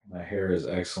hair is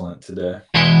excellent today.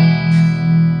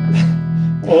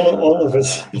 All of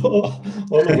us, all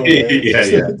of our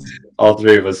Yeah. All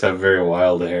three of us have very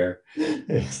wild hair.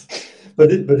 Yes,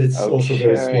 but it's also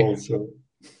very Okay. small. So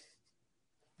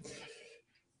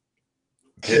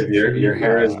Piv, your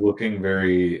hair is looking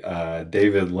very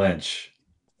David Lynch.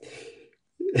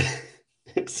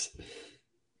 Yes.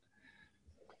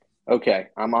 Okay,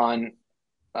 I'm on.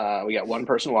 We got one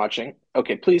person watching.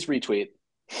 Okay, please retweet.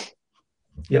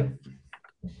 Yeah.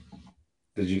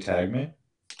 Did you tag me?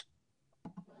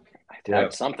 I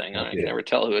tagged something. I can never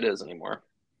tell who it is anymore.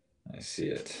 I see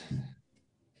it.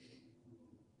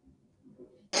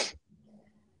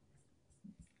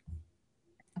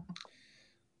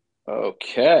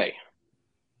 Okay.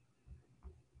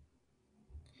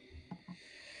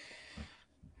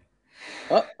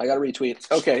 Oh, I got a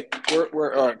retweet. Okay,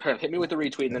 we're all right, hit me with the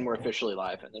retweet, and then we're officially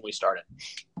live, and then we start it.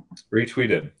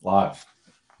 Retweeted live.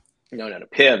 No.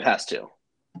 Piv has to.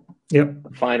 Yep. The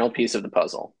final piece of the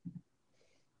puzzle.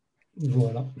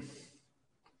 Voila.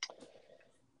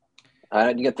 I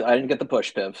didn't get the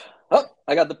push, Piv. Oh,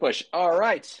 I got the push. All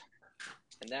right,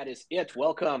 and that is it.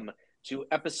 Welcome to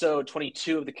episode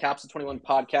 22 of the Capsule 21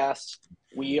 podcast.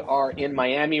 We are in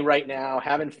Miami right now,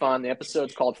 having fun. The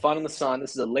episode's called Fun in the Sun.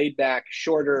 This is a laid-back,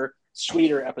 shorter,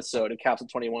 sweeter episode of Capsule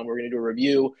 21. We're going to do a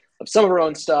review of some of our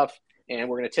own stuff, and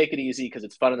we're going to take it easy because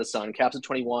it's fun in the sun. Capsule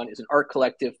 21 is an art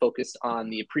collective focused on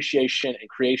the appreciation and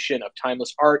creation of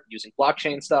timeless art using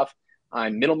blockchain stuff.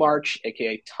 I'm Middlemarch,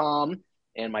 a.k.a. Tom,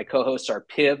 and my co-hosts are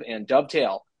Piv and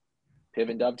Dovetail. Piv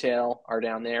and Dovetail are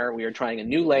down there. We are trying a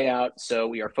new layout, so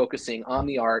we are focusing on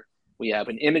the art. We have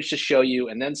an image to show you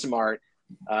and then some art.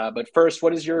 But first,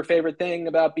 what is your favorite thing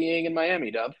about being in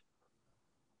Miami, Dov?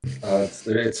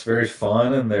 It's very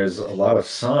fun, and there's a lot of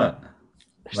sun.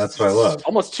 That's what I love.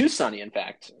 Almost too sunny, in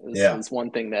fact. Is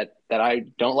one thing that I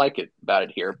don't like about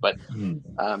it here. But you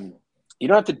don't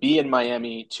have to be in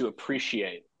Miami to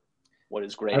appreciate what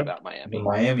is great about Miami. The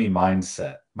Miami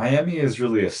mindset. Miami is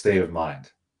really a state of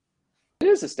mind. It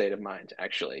is a state of mind,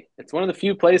 actually. It's one of the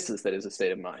few places that is a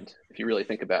state of mind, if you really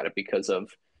think about it, because of,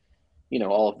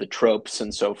 all of the tropes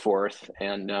and so forth.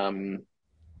 And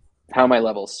how are my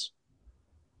levels?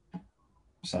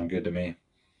 Sound good to me.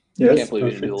 Yes, I can't believe we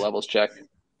didn't do the perfect. levels check.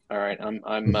 All right,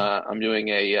 I'm doing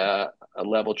a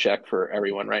level check for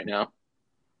everyone right now.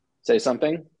 Say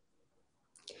something.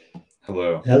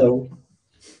 Hello. Hello.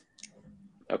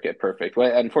 Okay, perfect.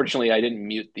 Well, unfortunately, I didn't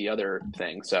mute the other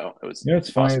thing, so it was.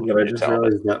 It's funny that I just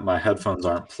realized that my headphones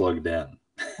aren't plugged in.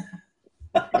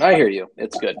 I hear you.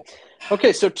 It's good.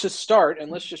 Okay, so to start,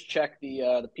 and let's just check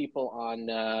the people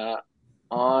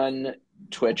on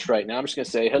Twitch right now. I'm just going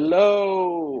to say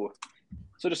hello.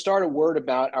 So to start, a word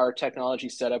about our technology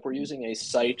setup. We're using a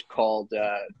site called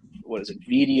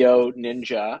Video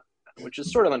Ninja, which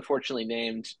is sort of unfortunately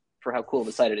named for how cool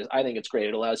the site it is. I think it's great.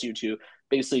 It allows you to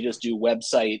basically just do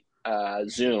website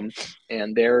Zoom,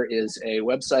 and there is a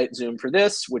website Zoom for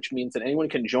this, which means that anyone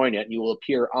can join it. You will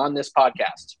appear on this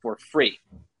podcast for free.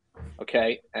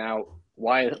 Okay, now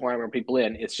why are people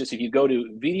in? It's just if you go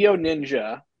to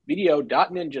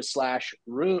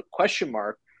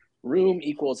video.ninja/room ? Room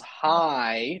equals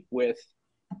hi with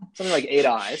something like 8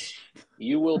 eyes,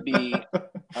 you will be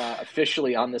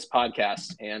officially on this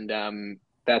podcast, and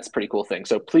that's a pretty cool thing.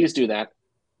 So please do that.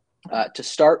 To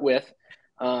start with,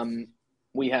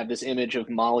 we have this image of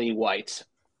Molly White,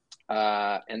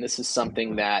 and this is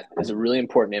something that is a really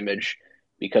important image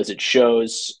because it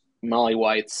shows Molly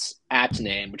White's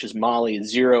 @name, which is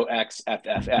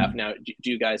Molly0xFFF. Now, do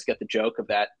you guys get the joke of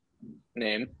that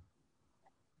name?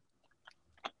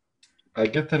 I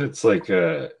get that it's like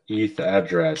a ETH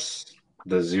address,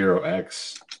 the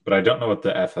 0x, but I don't know what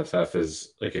the FFF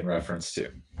is like in reference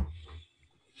to.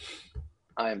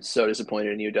 I am so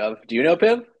disappointed in you, Dov. Do you know,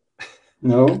 Piv?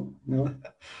 No.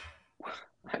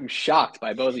 I'm shocked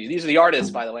by both of you. These are the artists,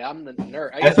 by the way. I'm the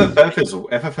nerd.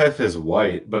 FFF is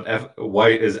white, but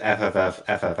white is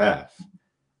FFF.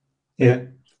 Yeah.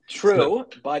 True,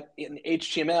 but in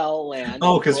HTML land.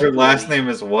 Oh, because her last name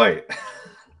is White.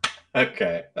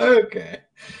 Okay. I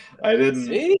didn't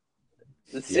see.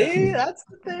 That's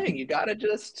the thing. You gotta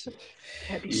just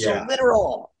can't be so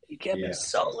literal. You can't be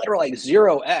so literal. Like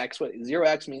 0x. What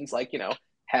 0x means, like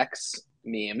hex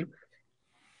meme,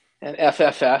 and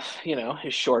FFF,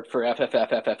 is short for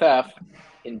FFF.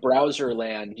 In browser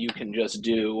land, you can just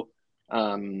do.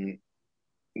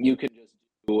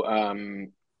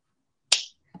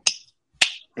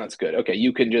 That's good. Okay,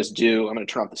 you can just do. I'm going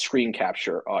to turn off the screen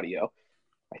capture audio.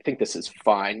 I think this is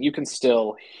fine. You can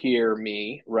still hear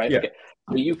me, right? Yeah. Okay.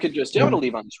 So you could just. I'm going to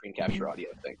leave on the screen capture audio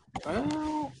thing.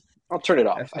 Oh, I'll turn it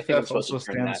off. I think I'm FFF supposed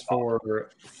also to turn stands that off.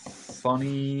 for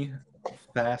funny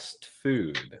fast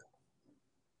food.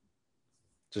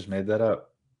 Just made that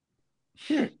up.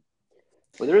 Well,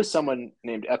 there is someone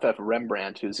named FF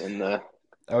Rembrandt who's in the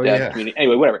Oh dev yeah. community.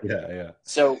 Anyway, whatever. Yeah.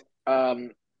 So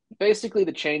basically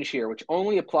the change here, which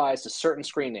only applies to certain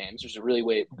screen names, there's a really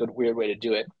weird way to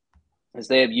do it, is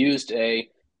they have used a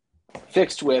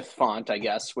fixed width font, I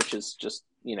guess, which is just,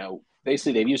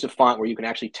 basically they've used a font where you can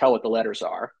actually tell what the letters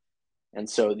are. And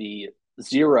so the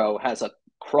 0 has a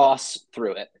cross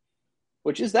through it,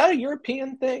 which is that a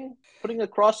European thing? Putting a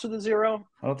cross through the 0?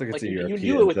 I don't think it's a European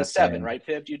You do it with the 7, thing. right,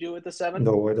 Pib? Do you do it with the 7?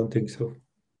 No, I don't think so.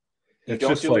 You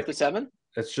don't do it with the 7?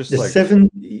 It's just The like 7,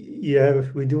 yeah,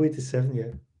 we do it the 7,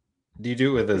 yeah. Do you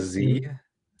do it with a Z?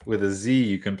 With a Z,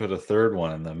 you can put a third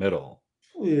one in the middle.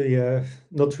 Yeah,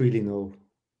 not really, no.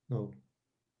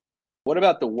 What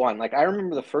about the 1? Like, I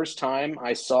remember the first time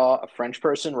I saw a French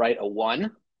person write a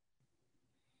 1,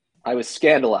 I was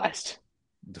scandalized.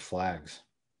 The flags.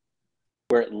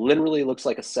 Where it literally looks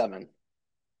like a 7.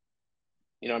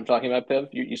 You know what I'm talking about, Piv?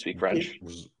 You speak French.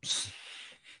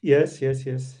 Yes.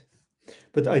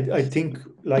 But I think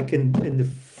like in the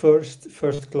first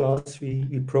class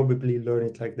we probably learn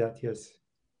it like that, yes.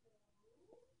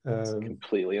 It's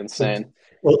completely insane.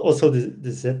 Well, also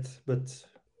the Z, but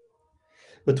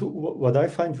what I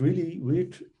find really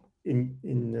weird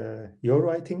in your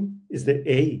writing is the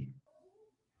A,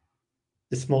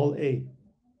 the small A.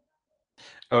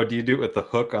 Oh, do you do it with the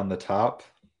hook on the top?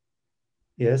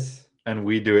 Yes. And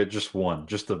we do it just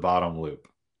the bottom loop.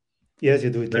 Yes, you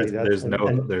do it like that.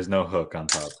 There's no hook on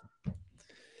top.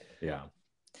 Yeah.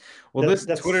 Well, this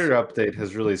Twitter update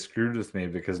has really screwed with me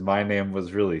because my name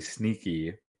was really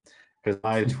sneaky. Because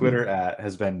my Twitter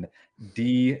has been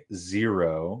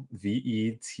D0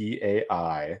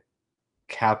 VETAI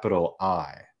capital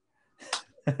I.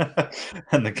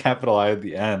 And the capital I at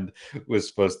the end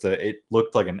was it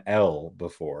looked like an L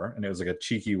before, and it was like a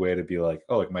cheeky way to be like,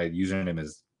 oh, like my username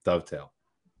is Dovetail.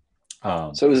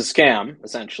 So it was a scam,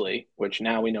 essentially, which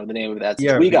now we know the name of that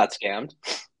since Yeah, we got scammed.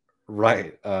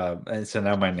 Right. And so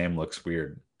now my name looks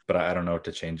weird, but I don't know what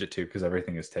to change it to because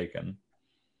everything is taken.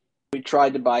 We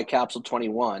tried to buy Capsule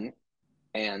 21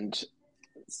 and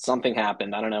something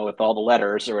happened. I don't know, with all the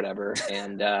letters or whatever.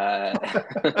 And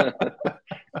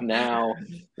now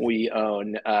we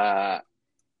own,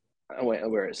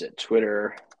 where is it?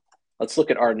 Twitter. Let's look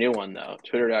at our new one, though.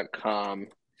 Twitter.com.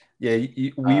 Yeah,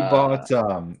 we bought,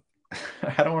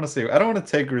 I don't want to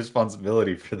take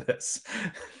responsibility for this.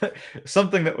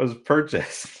 Something that was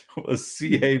purchased was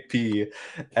CAPSUIE.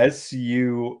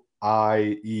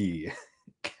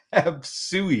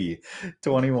 Capsui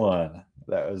 21.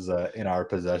 That was in our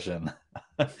possession.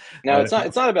 Now it's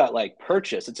not about like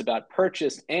purchase. It's about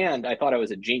purchase, and I thought I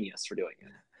was a genius for doing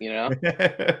it. You know?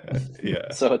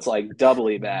 Yeah. So it's like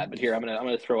doubly bad. But here I'm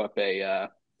gonna throw up an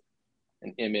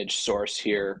image source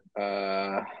here.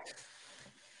 How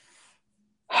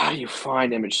do you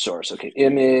find image source? Okay,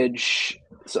 image.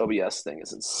 This OBS thing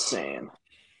is insane.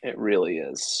 It really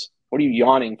is. What are you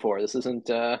yawning for? This isn't.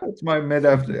 It's my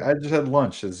mid-afternoon. I just had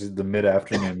lunch. This is the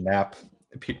mid-afternoon nap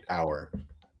hour.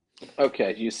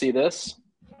 Okay, do you see this?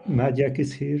 Mad Yak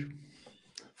is here.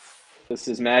 This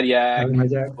is Mad Yak.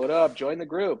 Mad Yak. What up? Join the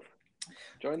group.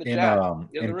 Join the chat.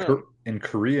 In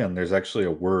Korean, there's actually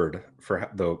a word for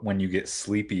when you get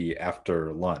sleepy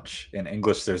after lunch. In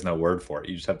English, there's no word for it.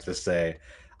 You just have to say,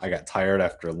 "I got tired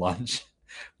after lunch."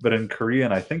 But in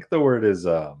Korean, I think the word is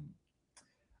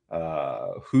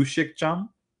husikjam,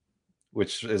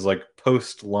 which is like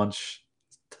post-lunch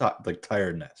like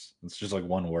tiredness. It's just like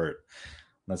one word.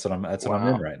 That's what I'm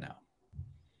in right now.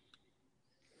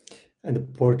 And the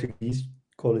Portuguese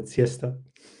call it siesta.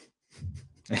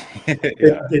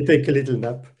 Yeah. They take a little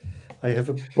nap. I have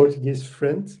a Portuguese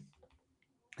friend,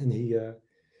 and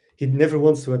he never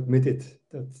wants to admit it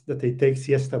that they take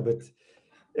siesta, but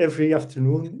every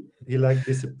afternoon he like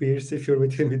disappears. If you're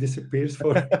with him, he disappears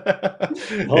for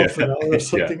half an hour or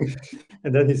something,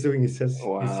 and then he's doing his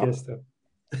siesta.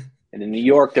 And in New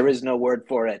York, there is no word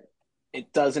for it.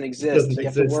 It doesn't exist. You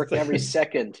have to work every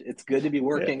second. It's good to be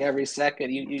working every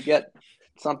second. You get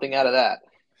something out of that.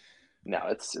 No,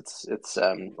 it's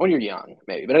when you're young,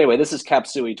 maybe. But anyway, this is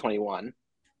Capsui 21.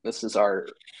 This is our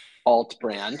alt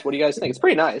brand. What do you guys think? It's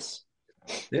pretty nice.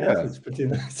 Yeah, it's pretty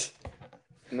nice.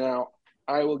 Now,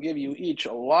 I will give you each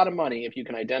a lot of money if you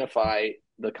can identify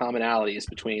the commonalities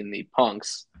between the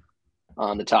punks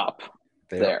on the top.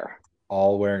 They're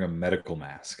all wearing a medical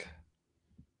mask.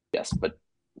 Yes, but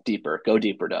deeper. Go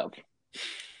deeper, Dove.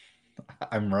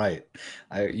 I'm right.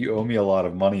 You owe me a lot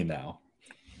of money now.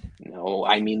 No,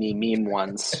 I mean the meme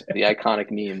ones, the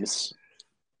iconic memes.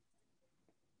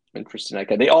 Interesting.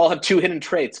 Okay. They all have 2 hidden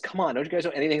traits. Come on, don't you guys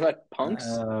know anything about punks?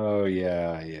 Oh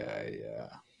yeah.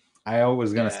 I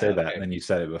was gonna say that, okay. and then you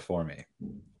said it before me.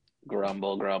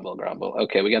 Grumble.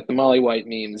 Okay, we got the Molly White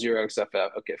meme,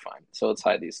 0xFF. Okay, fine. So let's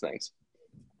hide these things.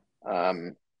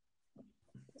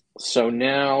 So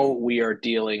now we are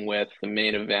dealing with the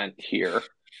main event here,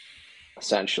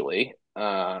 essentially.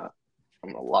 I'm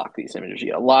going to lock these images.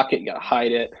 You got to lock it. You got to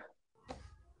hide it.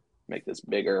 Make this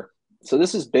bigger. So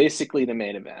this is basically the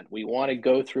main event. We want to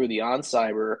go through the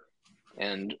OnCyber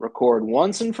and record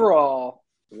once and for all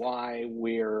why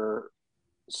we're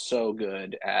so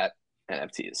good at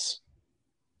NFTs.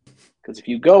 Because if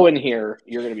you go in here,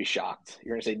 you're going to be shocked.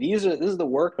 You're going to say, this is the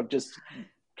work of just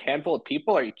a handful of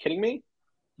people. Are you kidding me?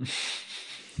 All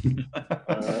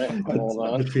right, hold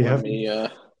on. But we have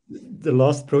the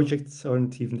last projects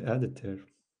aren't even added there.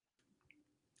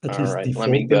 At least right, default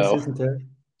let me go. isn't there.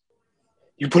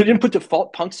 You didn't put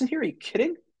default punks in here? Are you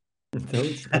kidding? No,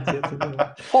 it's not yet in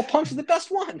there. Default punks is the best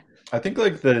one. I think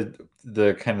like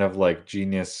the kind of like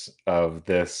genius of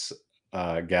this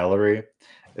gallery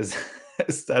is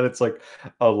that it's like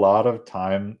a lot of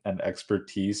time and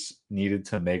expertise needed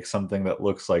to make something that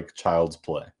looks like child's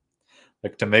play.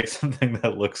 Like to make something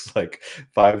that looks like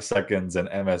 5 seconds in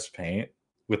MS Paint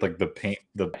with like the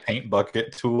paint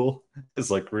bucket tool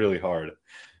is like really hard.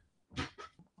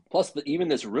 Plus, even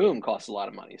this room costs a lot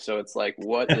of money. So it's like,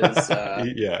 what is?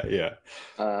 Yeah.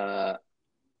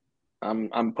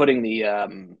 I'm putting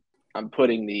the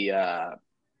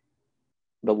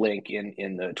link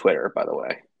in the Twitter. By the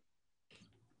way,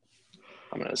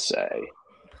 I'm gonna say,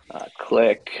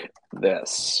 click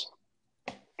this.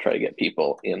 Try to get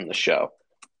people in the show.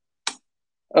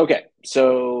 Okay,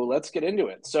 so let's get into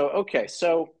it. So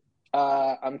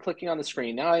I'm clicking on the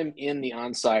screen. Now I'm in the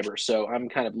OnCyber, so I'm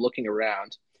kind of looking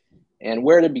around. And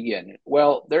where to begin?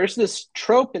 Well, there's this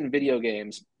trope in video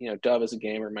games, Dove as a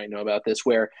gamer might know about this,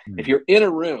 where if you're in a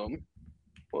room,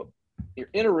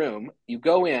 you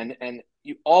go in and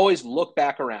you always look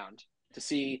back around to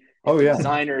see if the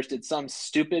designers did some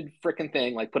stupid freaking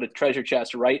thing, like put a treasure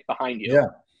chest right behind you. Yeah.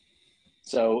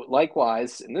 So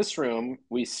likewise, in this room,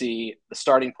 we see the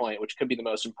starting point, which could be the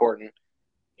most important.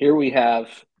 Here we have,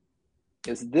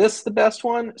 is this the best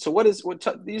one? So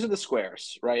these are the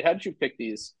squares, right? How did you pick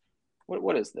these?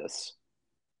 What is this?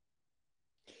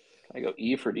 Can I go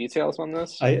E for details on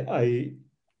this? I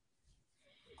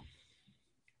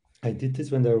did this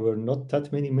when there were not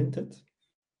that many minted.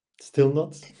 Still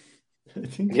not, I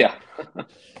think. Yeah.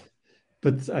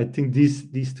 But I think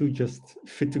these two just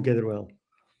fit together well.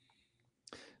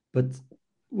 But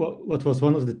what was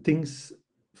one of the things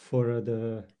for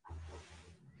the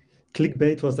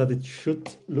clickbait was that it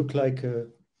should look like a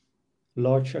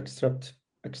large abstract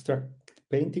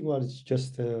painting, while it's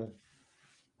just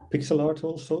pixel art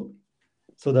also.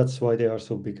 So that's why they are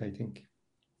so big, I think.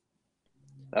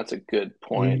 That's a good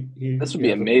point. This would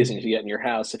be amazing to get in your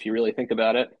house if you really think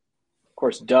about it. Of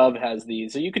course, Dove has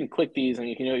these, so you can click these, and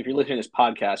if you're listening to this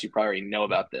podcast, you probably already know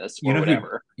about this or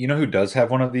whatever. Who does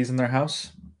have one of these in their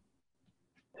house?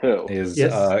 Who is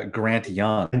Grant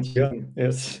Young?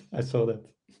 Yes, I saw that.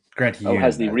 Grant Young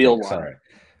has the real one. Sorry.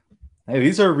 Hey,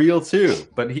 these are real too,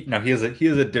 but he has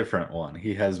a different one.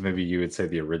 He has, maybe you would say,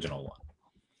 the original one.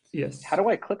 Yes. How do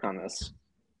I click on this?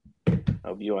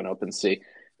 Oh, view on OpenSea.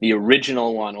 The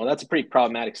original one. Well, that's a pretty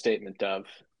problematic statement, Dove,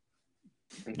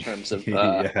 in terms of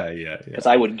yeah. Because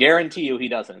I would guarantee you he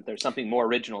doesn't. There's something more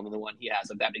original than the one he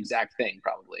has of that exact thing,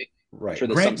 probably. Right. Sure,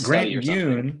 Grant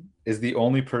Yoon is the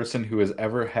only person who has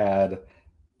ever had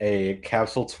a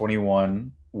Capsule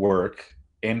 21 work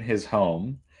in his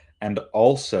home, and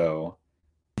also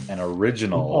an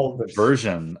original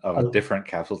version of a different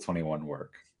Capsule 21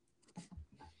 work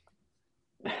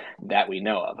that we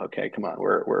know of. Okay, come on,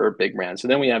 we're a big brand. So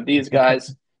then we have these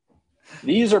guys.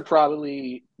 These are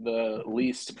probably the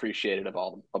least appreciated of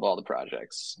all the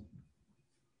projects.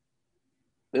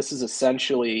 This is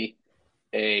essentially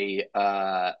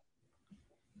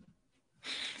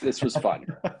this was fun.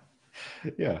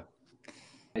 Yeah,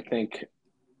 I think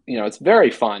it's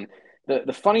very fun.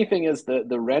 The funny thing is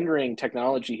the rendering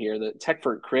technology here, the tech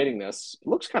for creating this,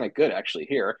 looks kind of good actually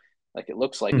here. Like it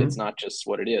looks like it's not just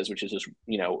what it is, which is just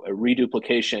a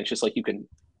reduplication. It's just like you can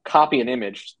copy an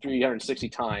image 360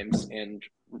 times and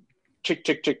chick.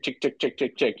 You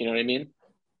know what I mean?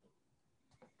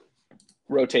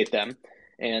 Rotate them,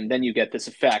 and then you get this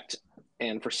effect.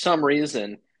 And for some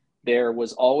reason, there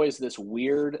was always this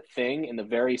weird thing in the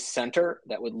very center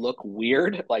that would look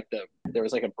weird, like there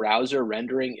was like a browser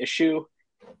rendering issue.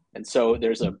 And so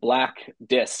there's a black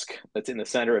disk that's in the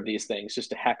center of these things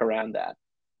just to hack around that.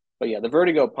 But yeah, the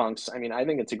Vertigo Punks. I mean, I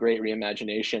think it's a great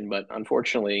reimagination, but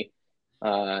unfortunately,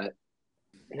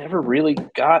 never really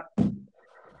got. I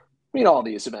mean, all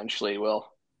these eventually will.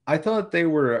 I thought they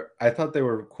were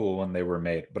cool when they were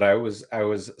made, but I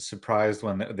was surprised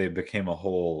when they became a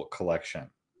whole collection.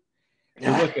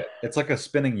 It's like a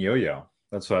spinning yo-yo.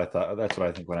 That's what I thought. That's what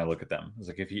I think when I look at them. It's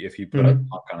like if you put a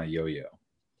punk on a yo-yo.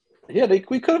 Yeah,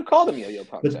 we could have called them yo-yo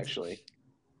punks, actually.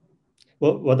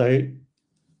 Well, what I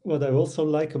also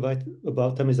like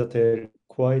about them is that they're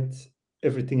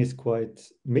everything is quite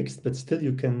mixed, but still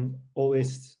you can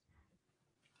always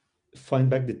find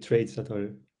back the traits that are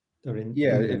in.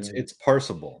 Yeah, in it's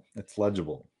parsable. It's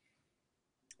legible.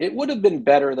 It would have been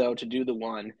better though to do the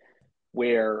one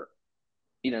where,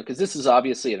 because this is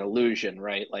obviously an illusion,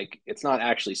 right? Like it's not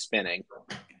actually spinning.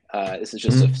 This is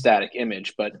just a static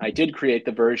image, but I did create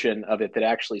the version of it that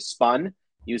actually spun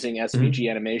using SVG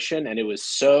animation, and it was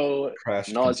so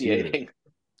nauseating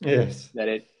that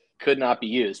it could not be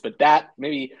used. But that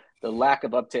maybe the lack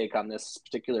of uptake on this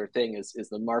particular thing is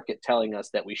the market telling us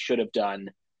that we should have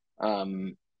done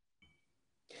the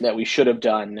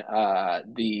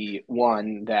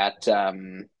one that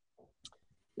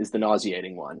is the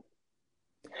nauseating one.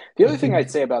 The other thing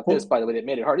I'd say about this, by the way, that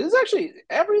made it hard, is actually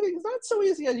everything is not so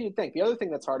easy as you'd think. The other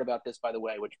thing that's hard about this, by the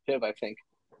way, which Piv, I think,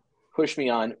 pushed me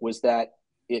on, was that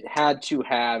it had to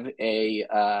have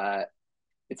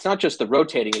it's not just the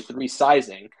rotating, it's the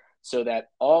resizing, so that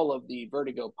all of the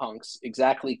Vertigo punks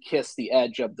exactly kiss the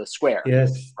edge of the square.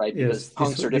 Yes. Right? Because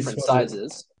punks are different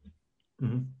sizes.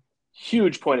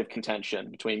 Huge point of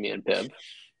contention between me and Piv.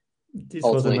 This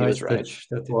ultimately, was a nice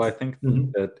touch. Well, I think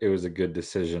that it was a good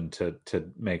decision to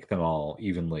make them all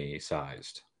evenly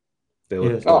sized. They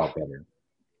look a lot better.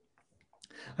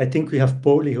 I think we have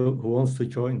Paulie who wants to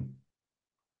join.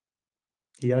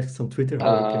 He asked on Twitter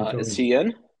how he can join. Is he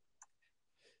in?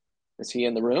 Is he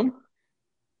in the room?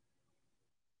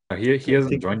 No, he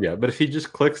hasn't joined yet. But if he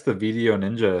just clicks the Video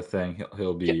Ninja thing,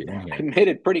 he'll be in here. I made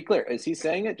it pretty clear. Is he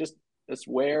saying it? Just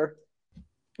where?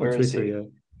 Where is he? Yeah.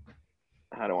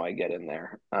 How do I get in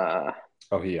there?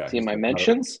 Yeah. See my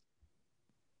mentions?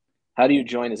 How do you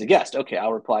join as a guest? Okay,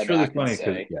 I'll reply back and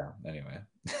say. Yeah, anyway.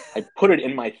 I put it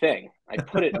in my thing. I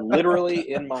put it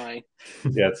literally in my.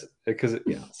 Yeah, it's because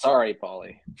Sorry,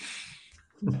 Paulie.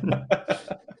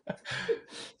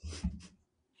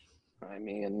 I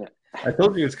mean, I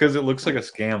told you it's because it looks like a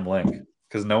scam link.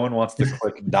 Because no one wants to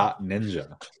click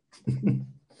 .ninja.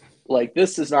 Like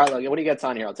this is not like when he gets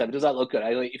on here, I'll tell him, does that look good?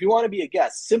 If you want to be a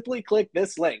guest, simply click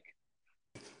this link.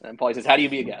 And Paulie says, "How do you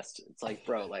be a guest?" It's like,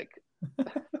 bro, like.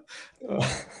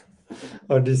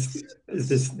 Or this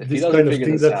kind of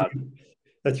thing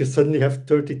that you suddenly have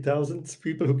 30,000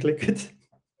 people who click it.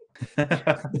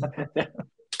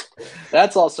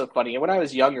 That's also funny. And when I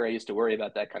was younger, I used to worry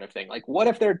about that kind of thing. Like, what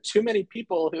if there are too many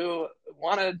people who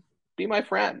want to be my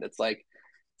friend? It's like,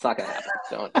 it's not going to happen.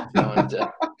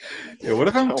 Don't. Yeah, what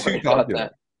if I'm too popular?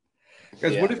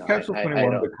 Guys, what if Capsule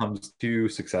 21 becomes too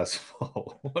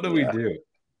successful? What do we do?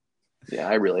 Yeah,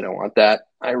 I really don't want that.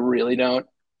 I really don't.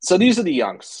 So these are the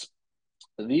Yunks.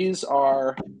 These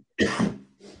are,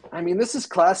 I mean, this is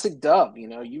classic Dub.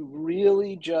 You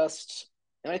really just,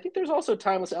 and I think there's also a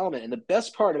timeless element. And the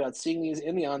best part about seeing these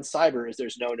in the On Cyber is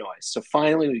there's no noise. So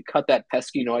finally, we cut that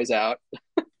pesky noise out.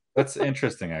 That's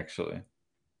interesting, actually.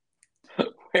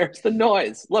 Where's the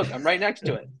noise? Look, I'm right next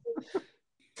to it.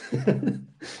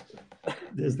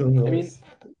 There's no noise. I mean,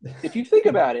 if you think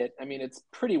about it, I mean, it's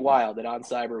pretty wild that On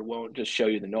Cyber won't just show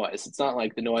you the noise. It's not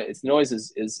like the noise. Its noise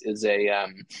is a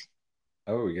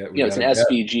it's an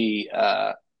SVG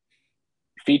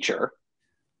feature.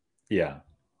 Yeah.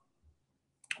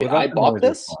 I bought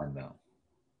this.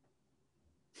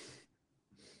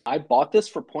 I bought this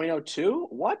for 0.02.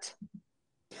 What?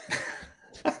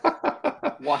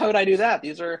 Why would I do that?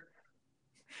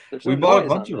 We bought a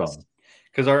bunch of them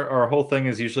because our whole thing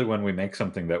is usually when we make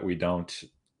something that we don't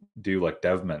do like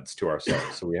dev mints to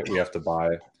ourselves, so we have to buy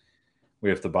them.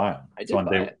 I did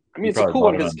buy it. I mean, it's a cool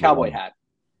one because it's a cowboy hat.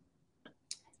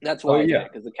 That's why I did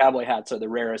it, because the cowboy hats are the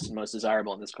rarest and most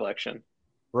desirable in this collection.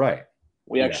 Right.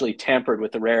 We actually tampered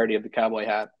with the rarity of the cowboy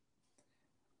hat.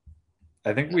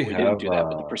 I think we didn't do that,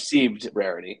 but the perceived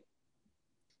rarity.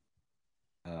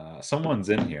 Someone's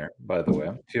in here, by the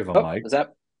way. If you have a mic,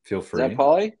 feel free. Is that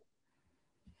Paulie?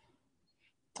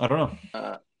 I don't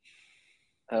know.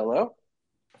 Hello?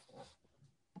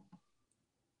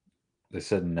 They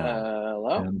said no.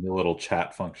 Hello? In the little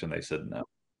chat function, they said no.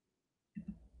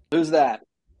 Who's that?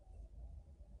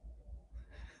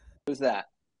 Who's that?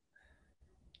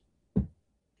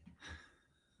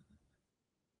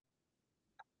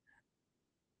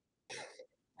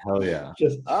 Hell yeah.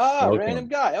 Welcome. Random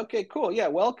guy. Okay, cool. Yeah,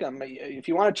 welcome. If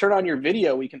you want to turn on your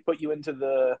video, we can put you into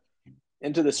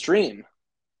the stream.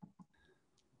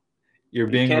 You're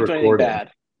being can't recorded. Do anything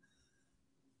bad.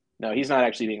 No, he's not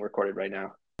actually being recorded right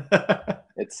now.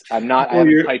 I'm not. Well,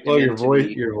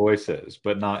 your voice is,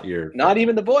 but not your. Not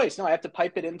even the voice. No, I have to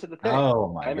pipe it into the thing.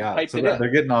 Oh my god! So they're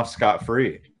getting off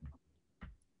scot-free.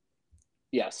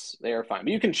 Yes, they are fine.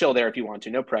 But you can chill there if you want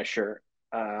to. No pressure.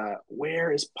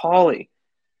 Where is Paulie?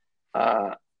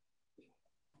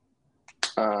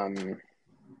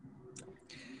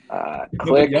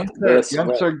 Click this.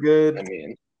 Yunks are good. I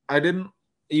mean, I didn't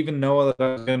even know that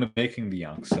I was going to be making the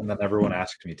Yunks, and then everyone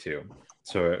asked me to.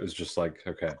 So it was just like,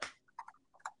 okay,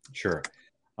 sure.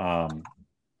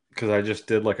 Because I just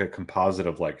did like a composite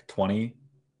of like 20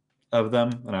 of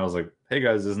them, and I was like, hey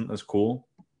guys, isn't this cool?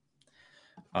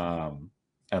 And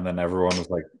then everyone was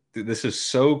like, this is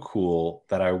so cool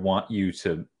that I want you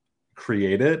to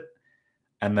create it.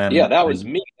 And then that was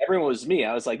me. Everyone was me.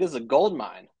 I was like, this is a gold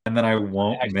mine. And then I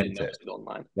won't mint it. Gold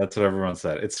mine. That's what everyone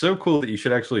said. It's so cool that you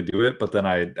should actually do it, but then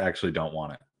I actually don't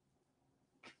want it.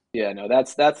 Yeah, no,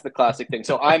 that's the classic thing.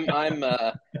 So I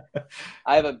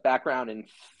have a background in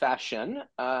fashion,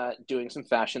 doing some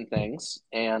fashion things,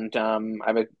 and I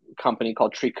have a company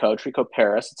called Tricot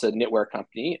Paris. It's a knitwear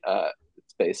company.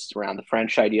 It's based around the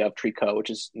French idea of tricot, which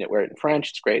is knitwear in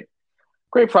French. It's great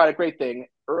product, great thing.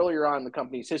 Earlier on in the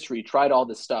company's history, tried all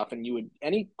this stuff, and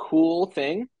any cool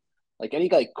thing, like any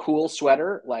cool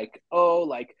sweater, like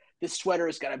this sweater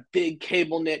has got a big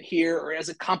cable knit here, or has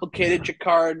a complicated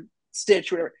jacquard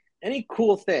stitch, whatever. Any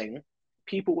cool thing,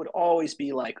 people would always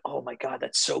be like, "Oh my god,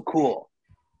 that's so cool!"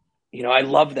 I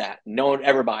love that. No one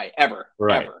ever buy ever,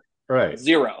 ever, right?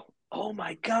 Zero. Oh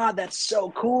my god, that's so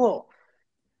cool.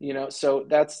 So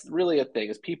that's really a thing.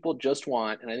 Is people just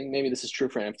want, and I think maybe this is true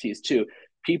for NFTs too.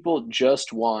 People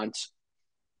just want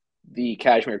the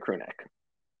cashmere crew neck.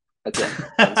 That's it.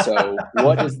 And so,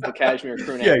 what is the cashmere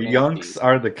crew neck? Yeah, Yunks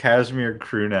are the cashmere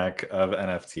crew neck of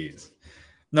NFTs.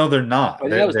 No, they're not.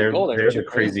 They're the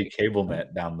crazy cable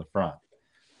knit down the front.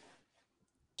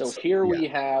 So here we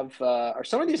have. Are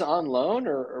some of these on loan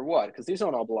or what? Because these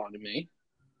don't all belong to me.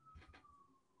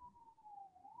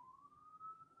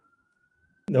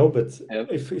 No, but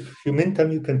if you mint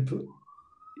them, you can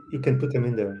put them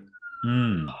in there.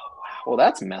 Oh, wow. Well,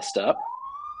 that's messed up.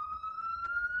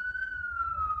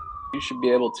 You should be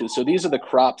able to. So these are the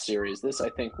crop series. This I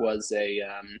think was a.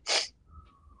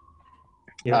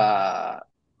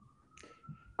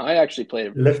 I actually played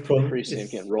a pretty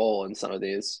significant role in some of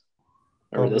these.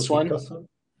 Remember this one?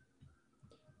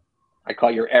 I call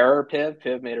your error, Piv.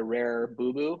 Piv made a rare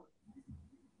boo-boo.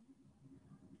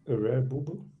 A rare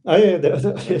boo-boo? Oh, yeah,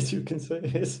 yes, you can say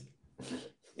yes.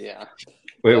 Yeah.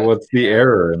 Wait, what's the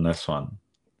error in this one?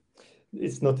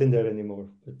 It's not in there anymore,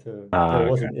 but there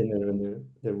wasn't in there, and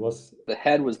there was. The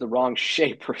head was the wrong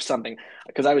shape or something,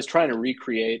 because I was trying to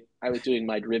recreate. I was doing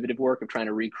my derivative work of trying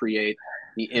to recreate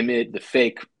the image, the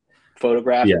fake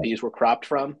photograph that these were cropped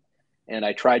from, and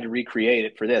I tried to recreate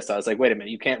it for this. I was like, wait a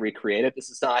minute, you can't recreate it. This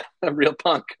is not a real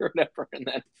punk or whatever. And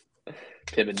then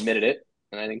Pim admitted it,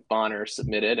 and I think Bonner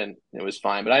submitted, and it was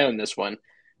fine. But I own this one,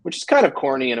 which is kind of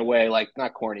corny in a way, like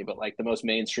not corny, but like the most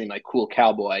mainstream, like cool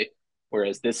cowboy.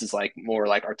 Whereas this is like more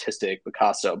like artistic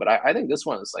Picasso. But I think this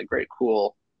one is like very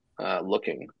cool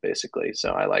looking, basically.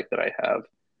 So I like that I have.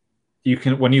 You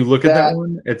can, when you look at that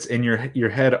one, it's in your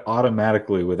head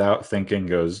automatically without thinking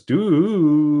goes,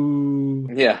 do.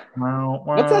 Yeah.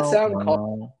 What's that sound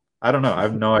called? I don't know. I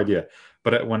have no idea.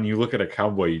 But when you look at a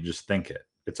cowboy, you just think it.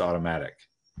 It's automatic.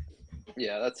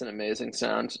 Yeah, that's an amazing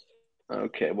sound.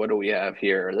 Okay, what do we have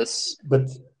here? But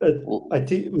I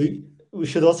think we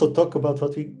should also talk about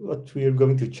what we are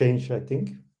going to change, I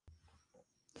think.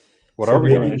 What are we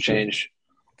going to change?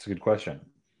 It's a good question.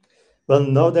 Well,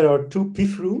 now there are 2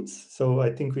 PIF rooms, so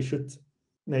I think we should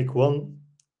make 1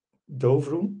 Dove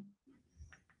room.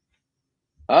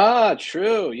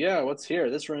 True. Yeah, what's here?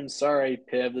 This room's, sorry,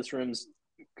 Piv, this room's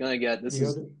gonna get, this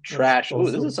is trash. Oh,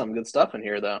 this is some good stuff in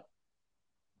here, though.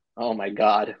 Oh my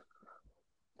god.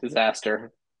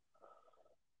 Disaster.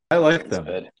 I like them.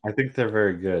 Good. I think they're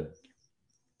very good.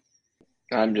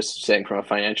 I'm just saying from a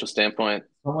financial standpoint.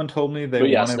 Someone told me they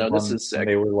wanted one, this is sick. And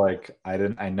they were like, I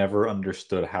never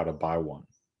understood how to buy one.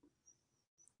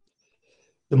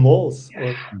 The malls.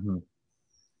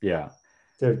 Yeah.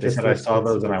 They said I saw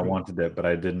those and I wanted it, but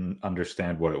I didn't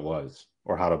understand what it was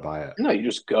or how to buy it. No, you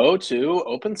just go to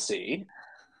OpenSea.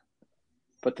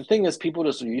 But the thing is, people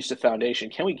just are used to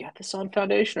Foundation. Can we get this on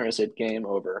Foundation, or is it game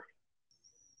over?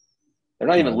 They're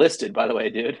not even listed, by the way,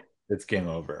 dude. It's game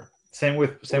over. Same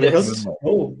with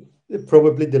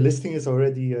probably the listing is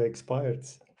already expired.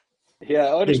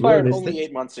 Yeah, it They expired were only listed.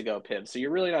 8 months ago, Pib. So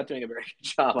you're really not doing a very good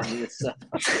job on these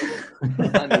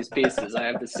on these pieces. I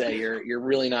have to say, you're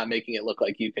really not making it look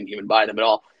like you can even buy them at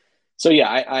all. So yeah,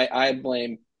 I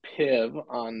blame Pib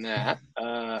on that.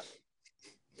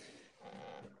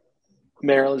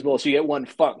 Maryland's Bowl. So you get one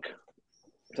Funk.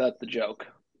 So that's the joke.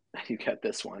 You get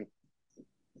this one.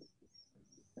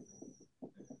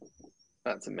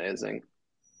 That's amazing.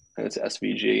 And it's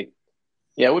SVG.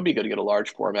 Yeah, it would be good to get a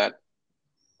large format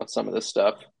of some of this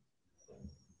stuff.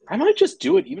 I might just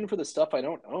do it even for the stuff I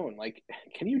don't own. Like,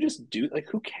 can you just do, like,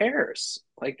 who cares?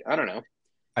 Like, I don't know.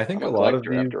 I think I'm a a lot of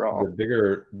collector these, after all.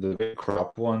 the big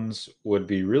crop ones would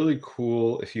be really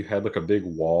cool if you had like a big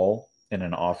wall in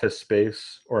an office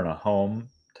space or in a home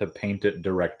to paint it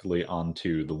directly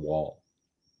onto the wall.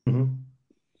 Mhm.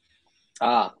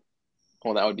 Ah,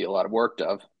 well, that would be a lot of work,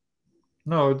 Dove.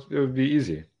 No, it would be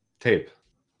easy. Tape.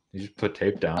 You just put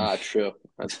tape down. Ah, true.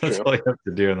 That's That's true. all you have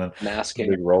to do, and then Masking.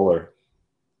 big roller.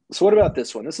 So what about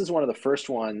this one? This is one of the first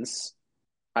ones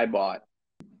I bought.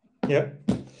 Yeah.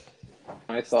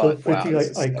 I Still thought, pretty wow, this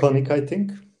is iconic, I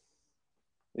think.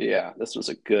 yeah, this was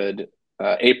a good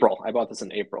April. I bought this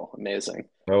in April. Amazing.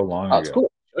 So long Oh, it's ago. cool.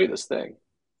 I'll show you this thing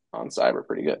on Cyber.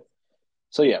 Pretty good.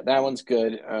 So yeah, that one's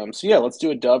good. So yeah, let's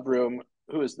do a Dove room.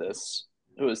 Who is this?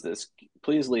 Who is this?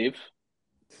 Please leave.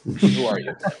 Who are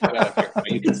you? Get out of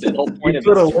here. You can stay. The whole point of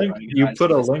put a this is link. you You guys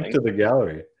put are a link listening. to the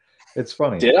gallery. It's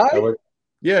funny. Did I?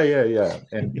 Yeah.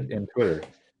 In Twitter.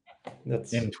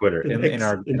 That's In Twitter. In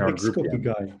our group. copy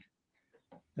Yeah. guy.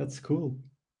 That's cool.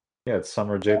 Yeah, it's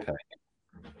Summer JPEG.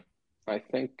 I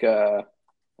think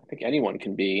anyone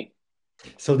can be.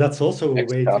 So that's also a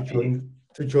Next way copy.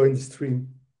 to join the stream.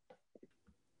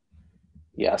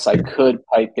 Yes, I could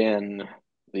pipe in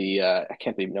the. I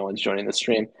can't believe no one's joining the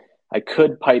stream. I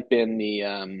could pipe in the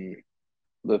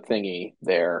thingy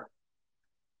there.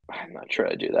 I'm not sure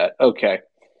I do that. Okay.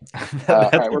 All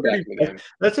right, we're back in the game.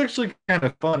 That's actually kind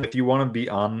of fun. If you want to be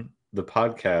on the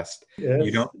podcast, Yes,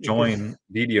 you don't join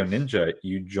Video Ninja.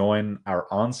 You join our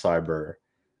On Cyber,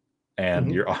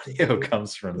 and your audio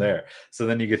comes from there. So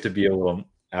then you get to be a little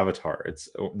avatar. It's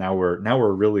now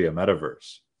we're really a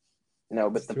metaverse. No,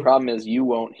 but the problem is you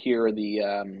won't hear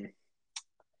the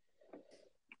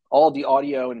all the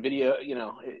audio and video. You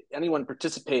know, anyone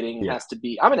participating has to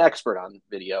be. I'm an expert on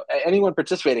video. Anyone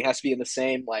participating has to be in the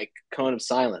same like cone of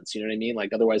silence. You know what I mean?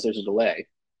 Like otherwise, there's a delay.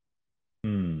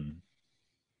 I'm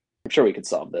sure we could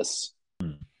solve this.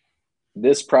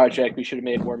 This project we should have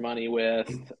made more money with.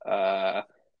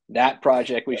 That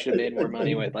project we should have made more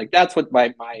money with. Like that's what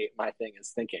my thing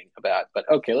is thinking about. But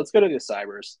okay, let's go to the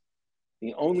Cybers.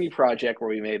 The only project where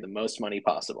we made the most money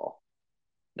possible.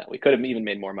 No, we could have even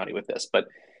made more money with this, but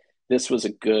this was a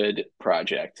good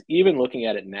project. Even looking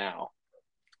at it now,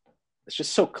 it's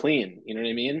just so clean. You know what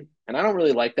I mean? And I don't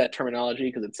really like that terminology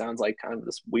because it sounds like kind of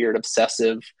this weird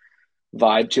obsessive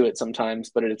vibe to it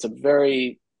sometimes, but it's a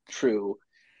very true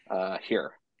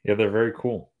here. Yeah, they're very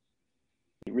cool.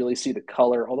 You really see the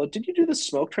color. Although, did you do the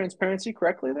smoke transparency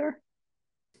correctly there?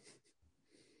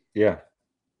 Yeah.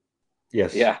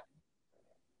 Yes. Yeah.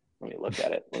 Let me look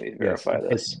at it. Let me verify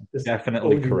this. It's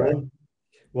definitely correct.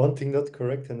 One thing not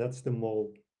correct, and that's the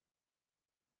mold.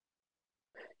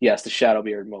 Yes, the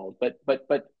Shadowbeard mold. But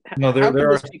no,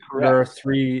 there are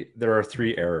three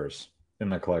errors in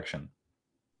the collection.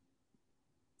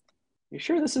 You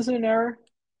sure this isn't an error?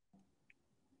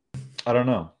 I don't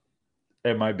know.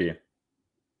 It might be.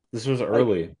 This was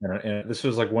early, and this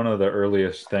was like one of the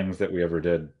earliest things that we ever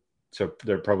did. So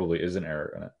there probably is an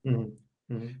error in it.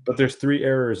 But there's 3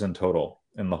 errors in total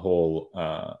in the whole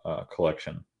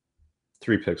collection.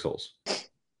 3 pixels.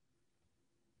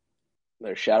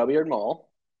 There's Shadowbeard Mall.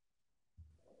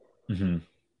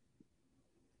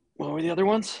 What were the other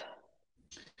ones?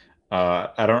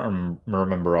 I don't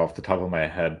remember off the top of my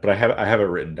head, but I have it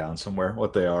written down somewhere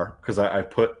what they are because I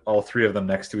put all 3 of them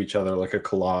next to each other like a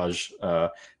collage.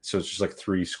 So it's just like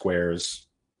 3 squares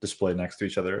displayed next to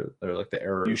each other. They're like the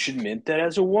errors. You should mint that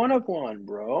as a 1 of 1,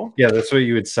 bro. Yeah, that's what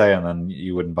you would say, and then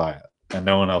you wouldn't buy it, and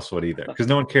no one else would either because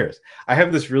no one cares. I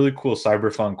have this really cool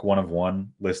Cyberfunk 1 of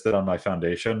 1 listed on my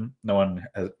foundation. No one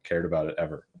has cared about it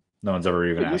ever. No one's ever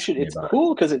even asked me about it. It's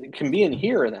cool because it can be in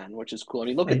here then, which is cool. I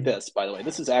mean, look at this, by the way.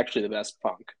 This is actually the best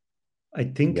funk. I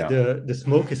think the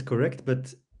smoke is correct,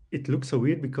 but it looks so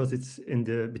weird because it's in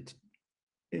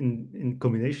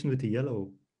combination with the yellow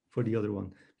for the other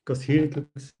one. Because here it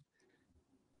looks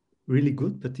really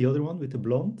good, but the other one with the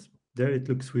blonde, there it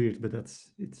looks weird. But it's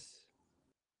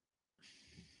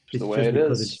the way it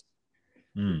is.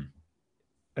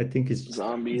 I think it's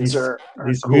zombies are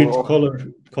this cool.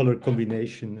 weird color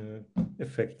combination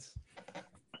effects.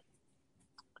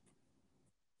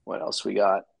 What else we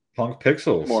got? Punk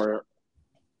Pixels. More.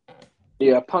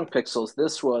 Yeah, Punk Pixels.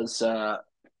 This was, oh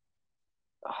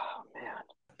man.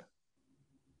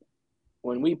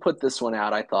 When we put this one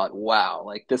out, I thought, wow,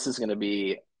 like this is going to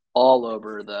be all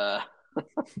over the. I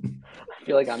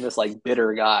feel like I'm this like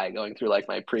bitter guy going through like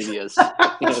my previous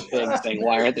things saying,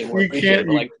 why aren't they more appreciated?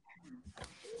 But, like,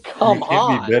 come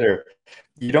on. Be bitter.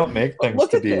 You don't make things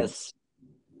look to at be. This.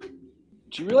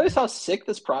 Do you realize how sick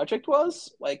this project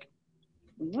was? Like,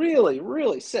 really,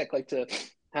 really sick. Like, to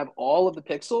have all of the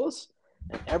pixels,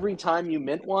 and every time you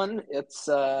mint one, it's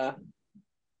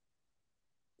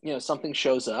something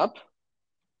shows up.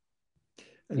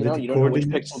 And you don't know which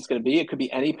pixel it's going to be. It could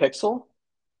be any pixel.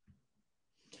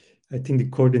 I think the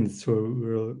coordinates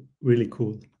were really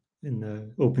cool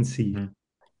in OpenSea. Mm-hmm.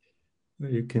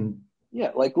 Where you can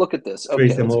like look at this. Okay,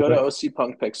 let's go to OC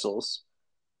Punk Pixels.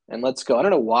 And let's go. I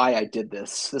don't know why I did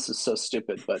this. This is so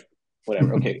stupid, but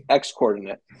whatever. Okay, X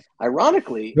coordinate.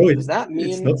 Ironically, does that mean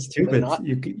it's not stupid?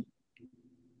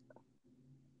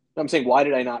 I'm saying, why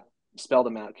did I not spell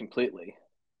them out completely?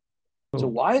 So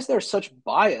why is there such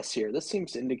bias here? This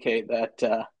seems to indicate that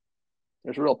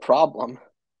there's a real problem.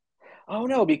 Oh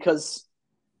no, this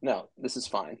is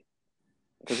fine.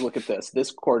 Because look at this.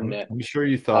 This coordinate. I'm sure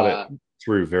you thought it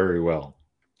through very well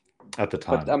at the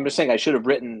time. But I'm just saying I should have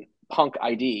written Punk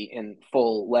ID in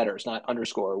full letters, not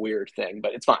underscore, weird thing,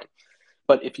 but it's fine.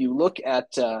 But if you look at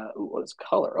what is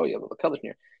color? Oh, yeah, the colors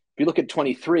here. If you look at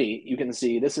 23, you can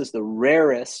see this is the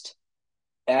rarest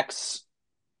X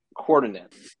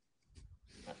coordinate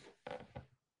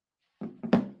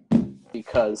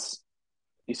because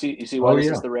you see why this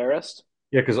is the rarest.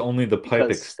 Yeah, because only the pipe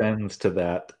extends to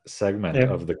that segment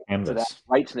of the canvas. To that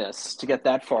rightness, to get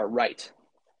that far right.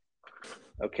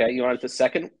 Okay, you know what the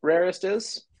second rarest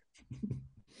is?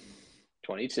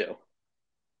 22.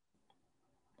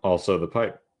 Also the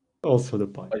pipe.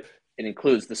 But it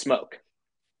includes the smoke.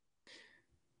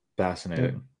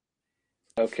 Fascinating.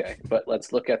 Okay, but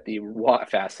let's look at the Y.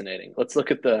 Fascinating. Let's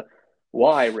look at the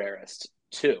Y rarest,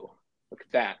 2. Look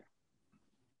at that.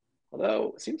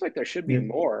 Although it seems like there should be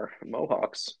more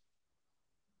Mohawks.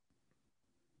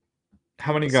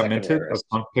 How many got minted of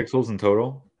Punk Pixels in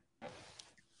total?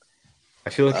 I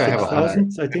feel like I have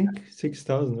 6,000. I think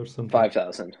 6,000 or something.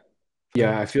 5,000.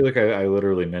 Yeah, I feel like I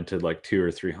literally minted like 200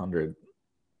 or 300.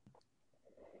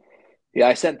 Yeah,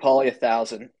 I sent Paulie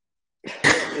 1,000.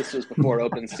 This was before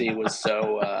OpenSea was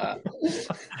so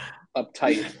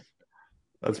uptight.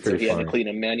 That's pretty funny. He had to clean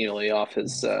him manually off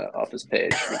his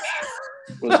page,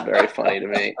 which was very funny to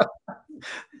me.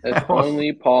 If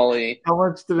only Paulie. How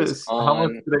much did it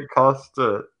cost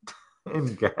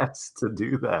in gas to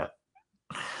do that?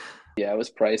 Yeah, it was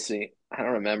pricey. I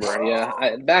don't remember.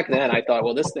 Yeah, back then I thought,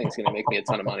 well, this thing's going to make me a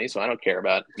ton of money, so I don't care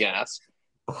about gas.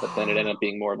 But then it ended up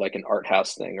being more of like an art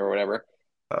house thing or whatever.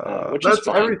 Which that's is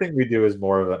fine. Everything we do is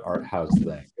more of an art house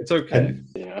thing. It's okay.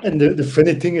 And the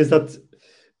funny thing is that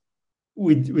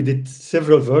we did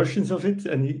several versions of it,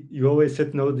 and you always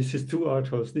said, no, this is too art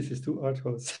house. This is too art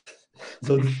house.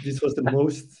 So this was the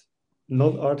most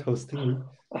non-art house thing.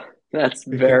 That's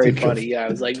very funny. Yeah, I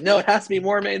was like, no, it has to be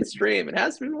more mainstream. It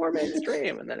has to be more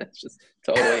mainstream. And then it's just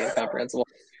totally incomprehensible.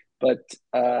 But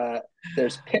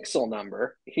there's pixel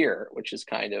number here, which is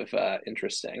kind of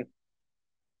interesting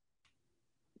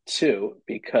too,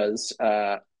 because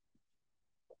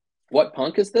what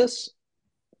punk is this?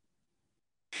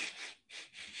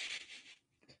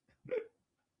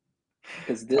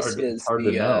 Because this is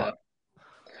the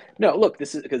no, look,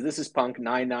 this is punk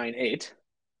 998.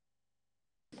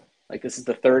 Like this is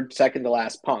the second to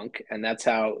last punk, and that's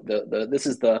how this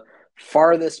is the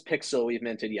farthest pixel we've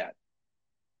minted yet.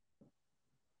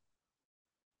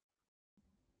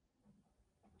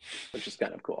 Which is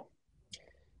kind of cool.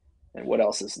 And what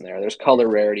else is in there? There's color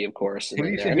rarity, of course. I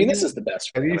mean, this is the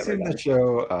best. Have you seen the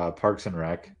show Parks and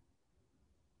Rec?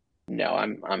 No,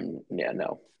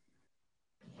 no.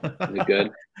 Is it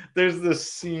good? There's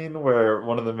this scene where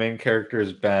one of the main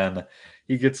characters, Ben,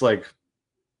 he gets like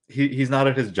he's not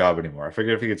at his job anymore. I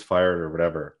forget if he gets fired or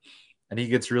whatever. And he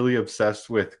gets really obsessed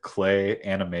with clay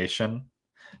animation.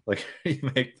 Like you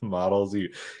make the models, you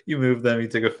move them, you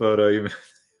take a photo, you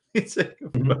take a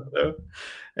photo,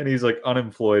 and he's like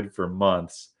unemployed for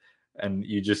months. And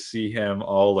you just see him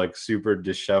all like super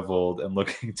disheveled and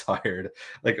looking tired,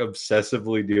 like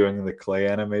obsessively doing the clay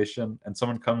animation. And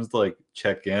someone comes to like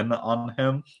check in on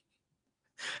him.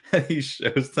 And he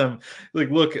shows them,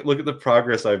 like, look at the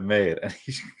progress I've made. And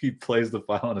he plays the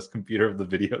file on his computer of the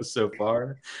video so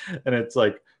far. And it's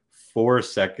like 4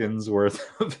 seconds worth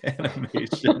of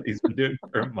animation he's been doing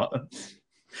for months.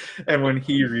 And when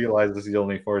he realizes he's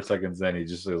only 4 seconds in, he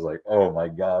just is like, "Oh my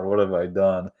god, what have I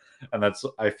done?" And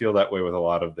I feel that way with a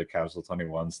lot of the Capsule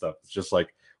 21 stuff. It's just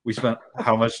like we spent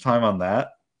how much time on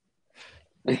that?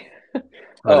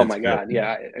 Oh my god,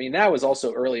 yeah. I mean, that was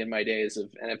also early in my days of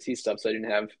NFT stuff, so I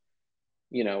didn't have,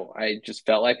 I just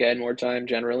felt like I had more time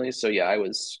generally. So yeah, I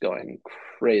was going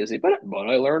crazy, but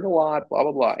I learned a lot, blah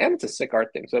blah blah, and it's a sick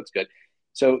art thing, so that's good.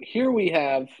 So here we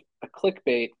have a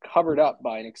clickbait covered up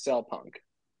by an Excel punk.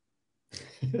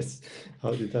 Yes.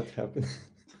 How did that happen?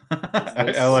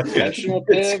 I like it.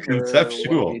 It's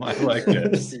conceptual. I like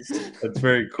it. That's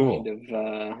very cool. Kind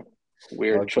of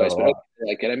weird choice, but I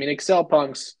like it. I mean, Excel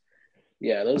punks.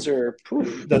 Yeah, those are.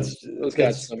 Those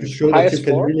got some to show that you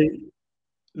can really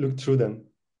look through them.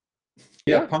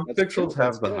 Yeah, Punk Pixels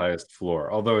have the highest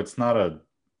floor, although it's not a.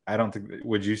 I don't think.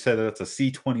 Would you say that that's a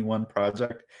C21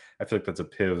 project? I feel like that's a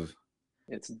PIV.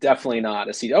 It's definitely not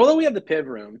a C. Although we have the PIV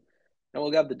room, and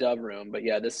we'll have the Dove room, but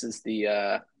yeah, this is the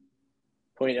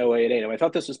 0.088. I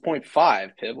thought this was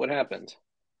 0.5 PIV. What happened?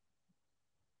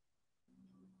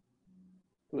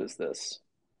 Who is this?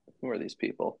 Who are these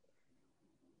people?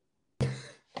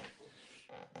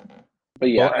 But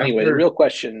yeah, anyway, the real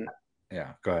question.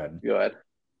 Yeah, go ahead. Go ahead.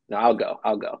 No, I'll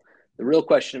go. The real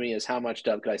question to me is how much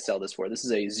Dove could I sell this for? This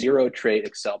is a zero trait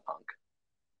Excel punk.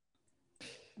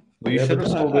 Well, you should have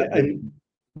sold it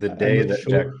the day that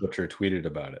Jack Butcher tweeted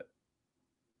about it.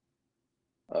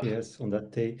 Yes, on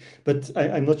that day. But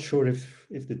I'm not sure if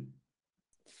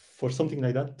for something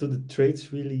like that, do the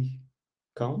traits really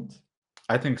count?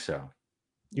 I think so.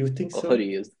 You think so?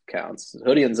 Hoodie counts.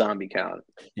 Hoodie and zombie count.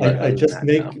 I just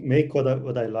make what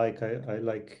I like. I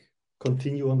like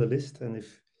continue on the list, and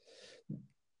if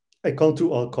I can't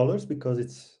do all colors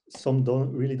because some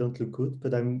really don't look good,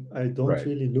 but I don't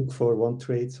really look for one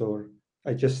traits, or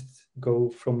I just go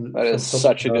from. That is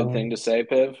such a good thing to say,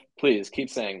 Piv. Please keep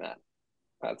saying that.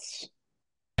 That's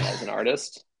as an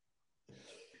artist.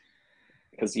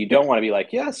 Because you don't want to be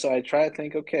like, yeah, so I try to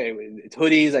think, okay, it's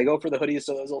hoodies. I go for the hoodies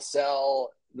so those will sell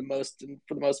the most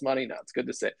for the most money. No, it's good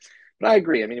to say. But I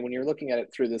agree. I mean, when you're looking at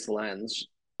it through this lens.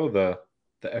 Oh, the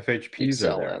FHPs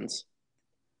are there. Lens.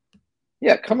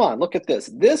 Yeah, come on, look at this.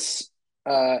 This,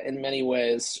 in many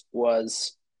ways,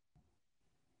 was,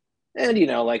 and they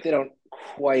don't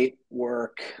quite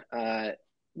work.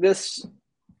 This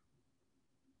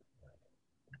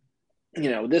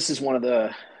is one of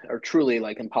the truly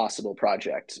impossible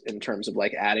project in terms of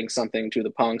adding something to the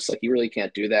punks. You really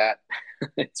can't do that.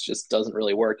 It just doesn't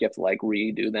really work. You have to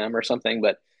redo them or something.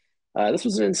 But this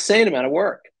was an insane amount of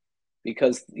work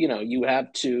because you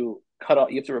have to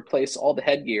you have to replace all the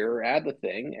headgear or add the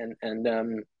thing and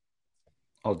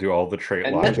I'll do all the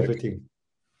trait logic.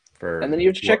 And then you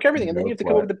have to check everything, and then you have to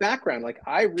come up with the background.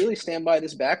 I really stand by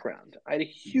this background. I had a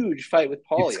huge fight with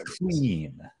Paulie. It's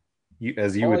clean.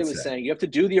 As you Paulie was saying, you have to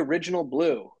do the original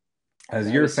blue. As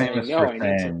you're famous for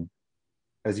saying,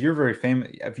 as you're very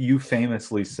famous, if you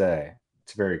famously say,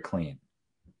 it's very clean.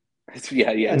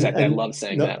 Yeah, exactly. I love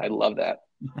saying that. I love that.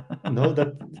 Now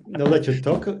that you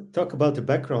talk about the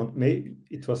background, maybe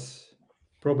it was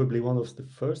probably one of the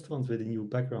first ones with a new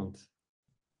background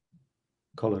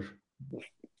color.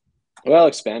 Well,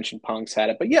 Expansion Punks had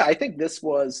it, but yeah, I think this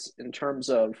was in terms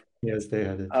of yes, they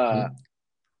had it.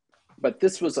 But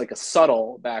this was a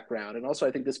subtle background, and also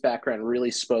I think this background really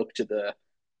spoke to the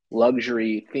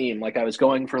luxury theme. I was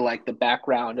going for the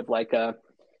background of a,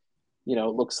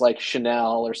 looks like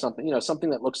Chanel or something, something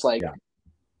that looks like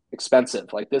expensive.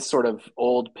 This sort of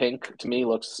old pink to me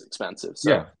looks expensive.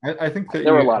 So yeah, I think that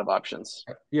there were a lot of options.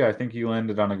 Yeah, I think you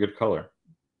landed on a good color.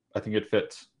 I think it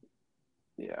fits.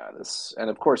 Yeah, and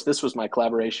of course this was my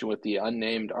collaboration with the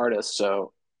unnamed artist.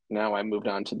 So now I moved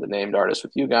on to the named artist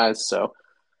with you guys. So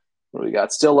we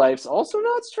got Still Lifes, also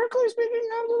not strictly speaking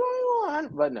of the one,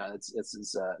 but no, this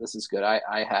is good.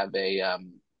 I have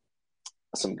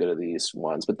some good of these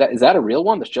ones, but is that a real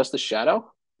one? That's just the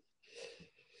shadow.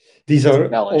 These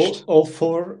are all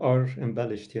four are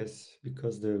embellished, yes,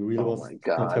 because the real ones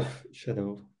don't have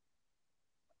shadow.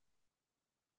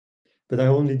 But I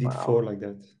only did 4 like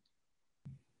that.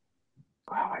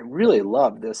 Wow, I really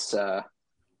love this. I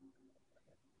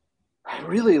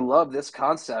really love this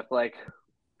concept.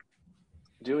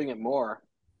 Doing it more.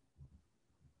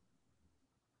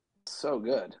 So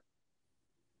good.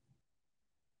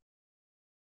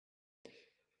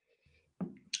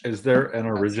 Is there an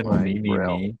original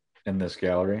Me in this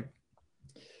gallery?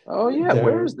 Oh yeah,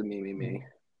 where's the Me? We need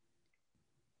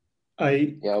a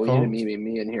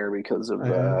Me in here because of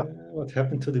what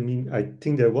happened to the Me. I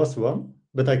think there was one,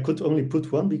 but I could only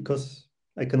put one because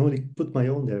I can only put my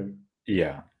own there.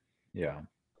 Yeah.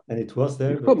 And it was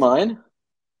there. You put mine.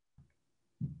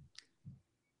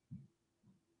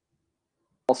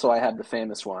 Also, I have the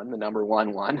famous one, the number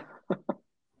one.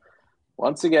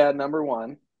 Once again, number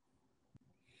one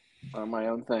on my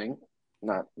own thing.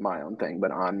 Not my own thing,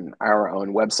 but on our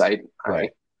own website. Right.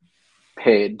 I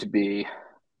paid to be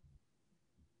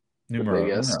Numero the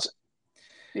biggest.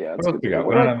 uno. Yeah, What else we got?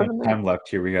 We don't have enough time left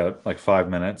here. We got like 5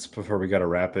 minutes before we got to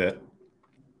wrap it.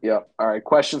 Yep. All right.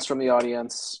 Questions from the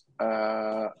audience.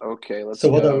 Okay, let's So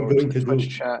what go are we going to Twitch do?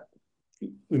 chat.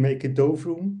 We make a Dove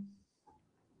room?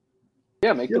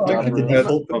 Yeah, make the Yeah, I Dove can do room. that.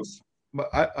 default ones? But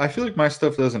I feel like my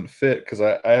stuff doesn't fit because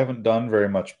I haven't done very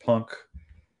much punk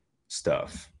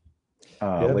stuff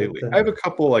lately. I have a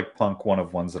couple like punk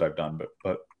one-of-ones that I've done,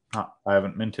 but I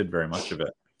haven't minted very much of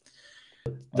it.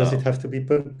 Does it have to be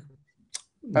punk?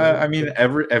 I mean,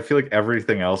 I feel like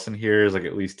everything else in here is like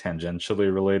at least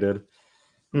tangentially related.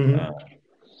 Mm-hmm.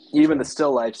 Even the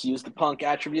still lifes use the punk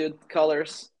attribute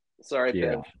colors. Sorry,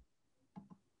 Yeah. Piv.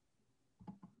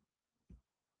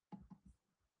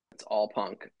 It's all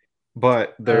punk.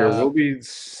 But there will be.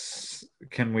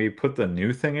 Can we put the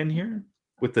new thing in here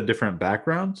with the different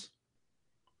backgrounds?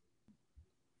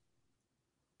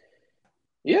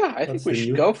 Yeah, I think we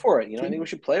should go for it. I think we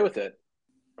should play with it.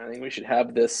 I think we should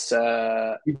have this.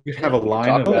 You could have a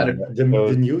line of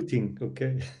the new thing.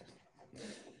 Okay.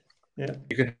 Yeah.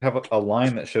 You could have a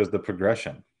line that shows the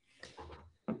progression.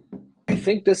 I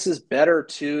think this is better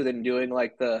too than doing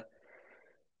like the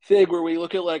thing where we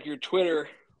look at like your Twitter.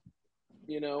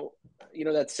 You know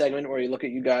that segment where you look at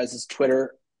you guys'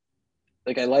 Twitter.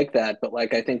 Like I like that, but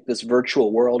like I think this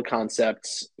virtual world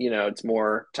concept, it's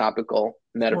more topical,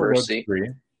 metaversey,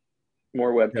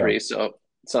 more Web3. Yeah. So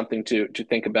something to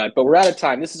think about. But we're out of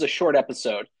time. This is a short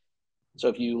episode, so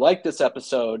if you like this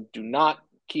episode, do not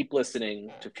keep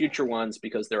listening to future ones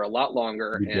because they're a lot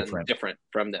longer and different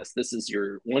from this. This is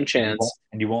your one chance,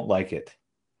 and you won't like it.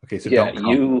 Okay, so yeah,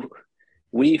 don't.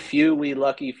 We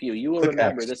lucky few. You will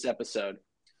remember this episode.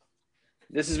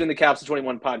 This has been the Capsule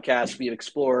 21 podcast. We have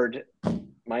explored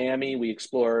Miami. We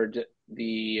explored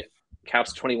the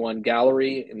Capsule 21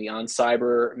 gallery in the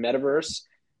OnCyber metaverse.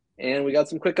 And we got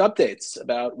some quick updates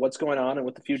about what's going on and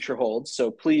what the future holds. So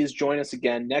please join us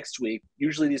again next week.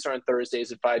 Usually these are on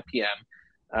Thursdays at 5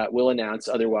 p.m. We'll announce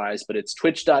otherwise, but it's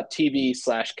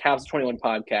twitch.tv/Capsule21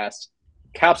 podcast,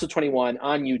 Capsule 21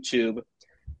 on YouTube.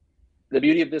 The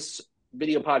beauty of this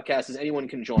video podcast is anyone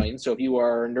can join. So if you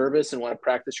are nervous and want to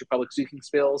practice your public speaking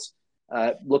skills,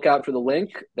 look out for the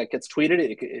link that gets tweeted.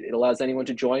 It allows anyone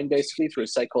to join basically through a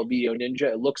site called Video Ninja.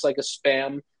 It looks like a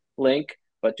spam link,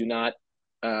 but do not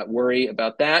worry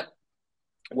about that.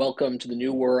 Welcome to the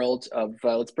new world of,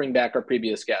 let's bring back our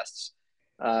previous guests.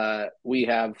 We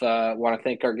want to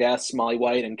thank our guests, Molly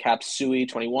White and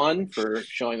Capsui21 for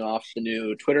showing off the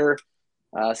new Twitter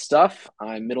stuff.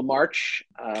 I'm Middlemarch.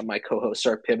 My co-hosts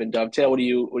are Piv and Dovetail. What do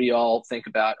you all think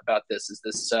about this? Is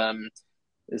this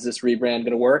rebrand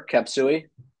going to work, Capsui?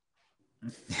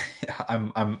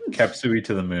 I'm Capsui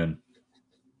to the moon.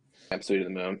 Capsui to the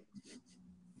moon.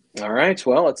 All right.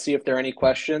 Well, let's see if there are any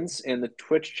questions in the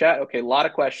Twitch chat. Okay, a lot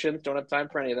of questions. Don't have time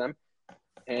for any of them.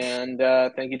 And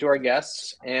thank you to our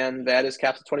guests. And that is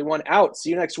Capsule 21 out.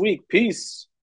 See you next week. Peace.